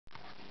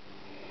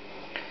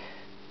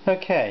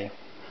Okay,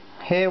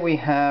 here we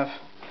have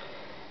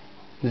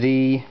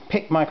the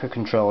PIC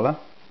microcontroller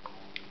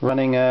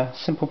running a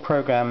simple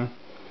program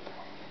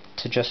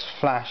to just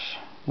flash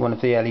one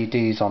of the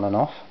LEDs on and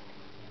off,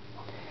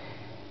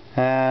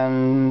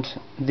 and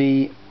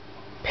the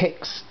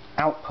PIC's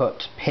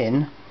output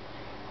pin,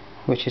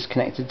 which is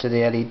connected to the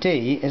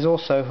LED, is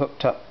also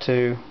hooked up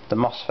to the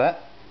MOSFET,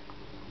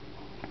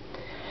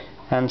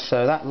 and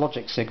so that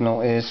logic signal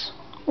is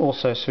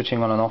also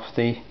switching on and off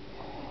the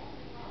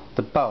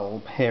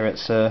bulb. Here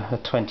it's a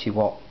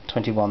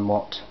 21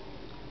 watt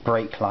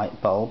brake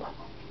light bulb.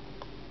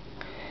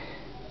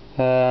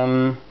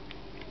 The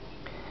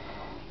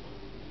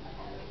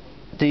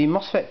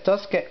MOSFET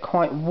does get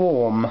quite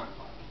warm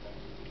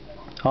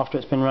after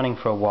it's been running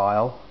for a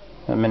while,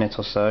 a minute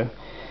or so,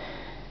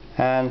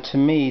 and to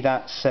me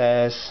that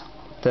says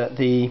that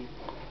the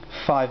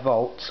 5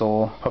 volts,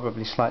 or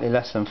probably slightly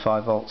less than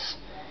 5 volts,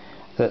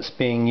 that's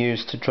being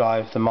used to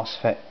drive the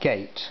MOSFET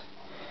gate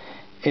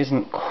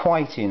isn't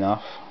quite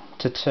enough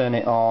to turn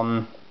it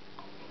on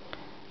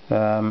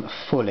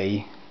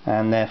fully,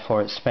 and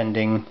therefore it's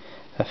spending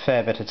a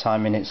fair bit of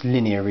time in its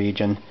linear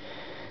region,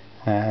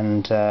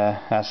 and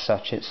as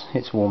such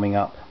it's warming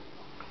up.